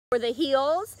for the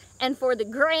hills and for the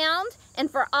ground and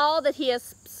for all that he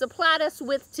has supplied us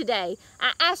with today.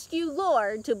 I ask you,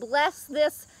 Lord, to bless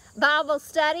this Bible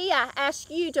study. I ask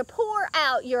you to pour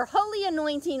out your holy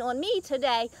anointing on me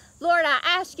today. Lord, I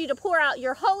ask you to pour out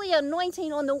your holy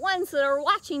anointing on the ones that are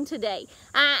watching today.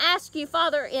 I ask you,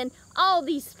 Father, in all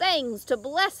these things to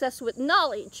bless us with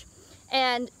knowledge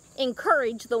and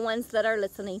encourage the ones that are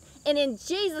listening. And in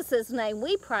Jesus' name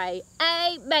we pray,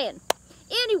 amen.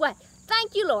 Anyway,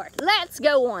 thank you, Lord. Let's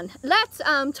go on. Let's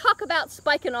talk about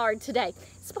Spikenard today.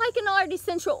 Spikenard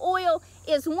Essential Oil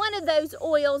is one of those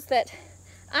oils that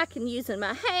I can use in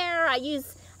my hair, I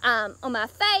use on my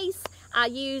face, I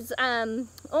use on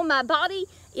my body.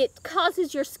 It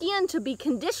causes your skin to be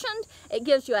conditioned, it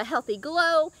gives you a healthy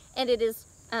glow, and it is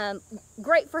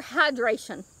great for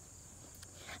hydration.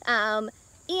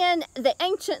 In the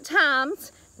ancient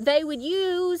times, they would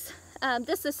use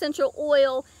this essential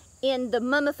oil in the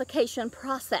mummification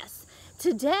process.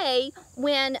 Today,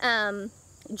 when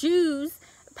Jews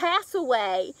pass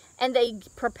away and they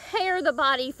prepare the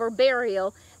body for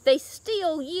burial, they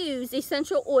still use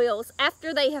essential oils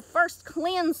after they have first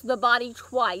cleansed the body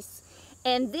twice,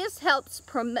 and this helps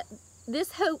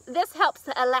this helps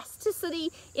the elasticity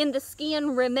in the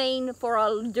skin remain for a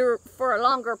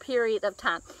longer period of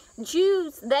time.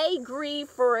 Jews, they grieve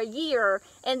for a year,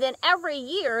 and then every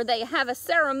year they have a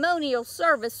ceremonial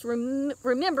service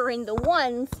remembering the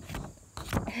ones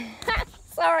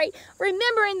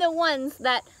remembering the ones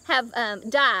that have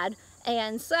died.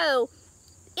 And so,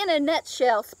 in a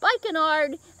nutshell,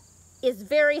 Spikenard is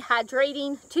very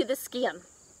hydrating to the skin.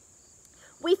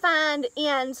 We find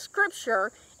in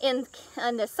Scripture, in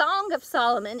the Song of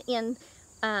Solomon, in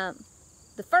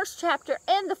the 1st chapter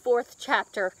and the 4th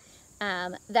chapter,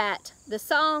 that the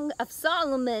Song of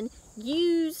Solomon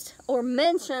used or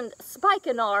mentioned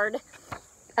Spikenard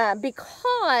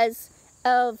because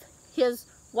of his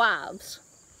wives.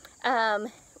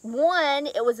 One,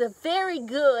 it was a very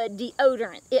good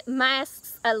deodorant. It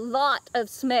masks a lot of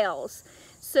smells.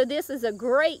 So this is a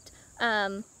great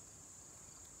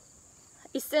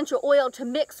essential oil to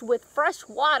mix with fresh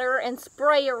water and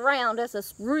spray around as a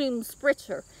room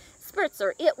spritzer.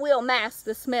 It will mask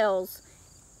the smells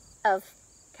of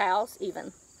cows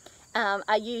even.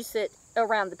 I use it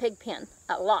around the pig pen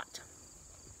a lot.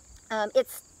 It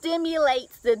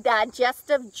stimulates the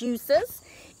digestive juices.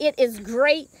 It is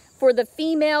great for the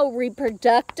female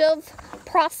reproductive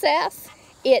process.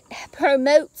 It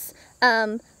promotes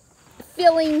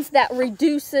feelings that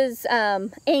reduces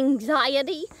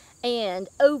anxiety and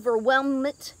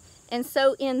overwhelmment. And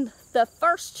so in the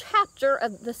 1st chapter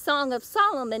of the Song of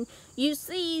Solomon, you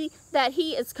see that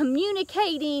he is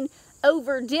communicating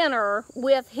over dinner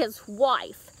with his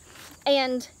wife.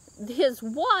 And his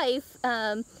wife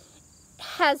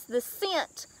has the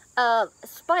scent of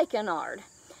spikenard.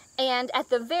 And at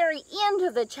the very end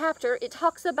of the chapter, it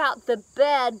talks about the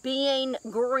bed being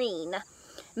green,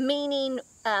 meaning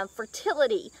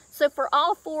fertility. So for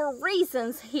all 4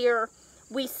 reasons here,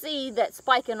 we see that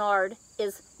spikenard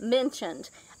is mentioned.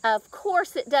 Of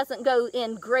course, it doesn't go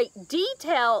in great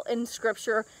detail in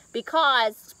Scripture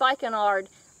because spikenard,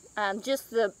 just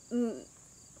the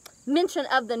mention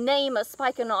of the name of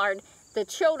spikenard, the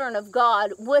children of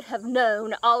God would have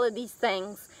known all of these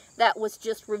things that was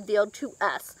just revealed to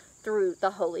us through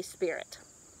the Holy Spirit.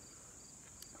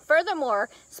 Furthermore,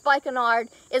 spikenard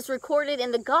is recorded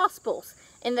in the Gospels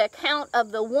in the account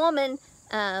of the woman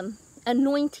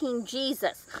anointing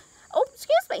Jesus. Oh,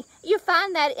 excuse me. You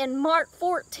find that in Mark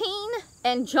 14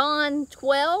 and John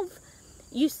 12.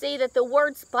 You see that the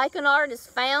word spikenard is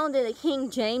found in the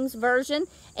King James Version,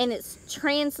 and it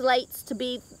translates to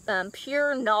be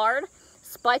pure nard.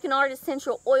 Spikenard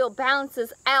essential oil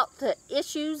balances out the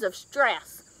issues of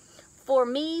stress. For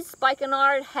me,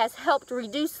 spikenard has helped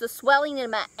reduce the swelling in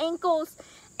my ankles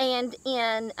and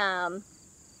in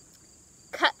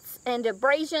cuts and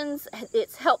abrasions.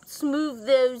 It's helped smooth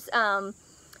those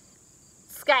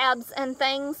scabs and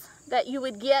things that you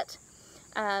would get.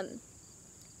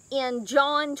 In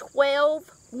John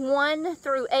 12, 1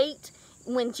 through 8,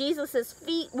 when Jesus'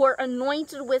 feet were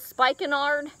anointed with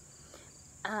spikenard,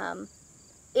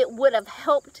 it would have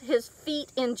helped his feet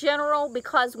in general,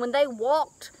 because when they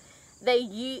walked,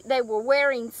 they were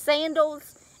wearing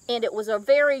sandals, and it was a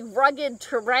very rugged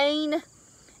terrain,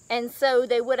 and so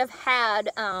they would have had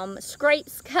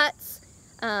scrapes, cuts,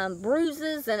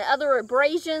 bruises, and other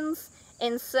abrasions.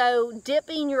 And so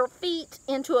dipping your feet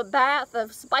into a bath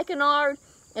of spikenard,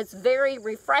 it's very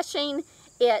refreshing.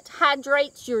 It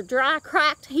hydrates your dry,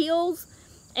 cracked heels,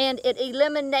 and it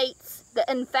eliminates the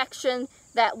infection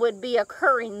that would be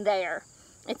occurring there.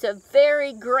 It's a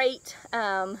very great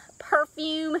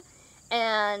perfume,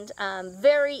 and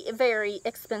very, very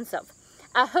expensive.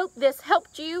 I hope this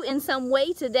helped you in some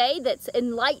way today, that's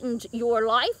enlightened your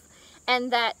life,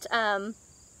 and that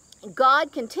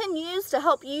God continues to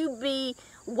help you be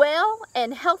well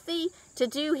and healthy to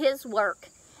do His work.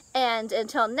 And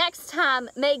until next time,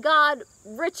 may God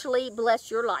richly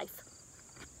bless your life.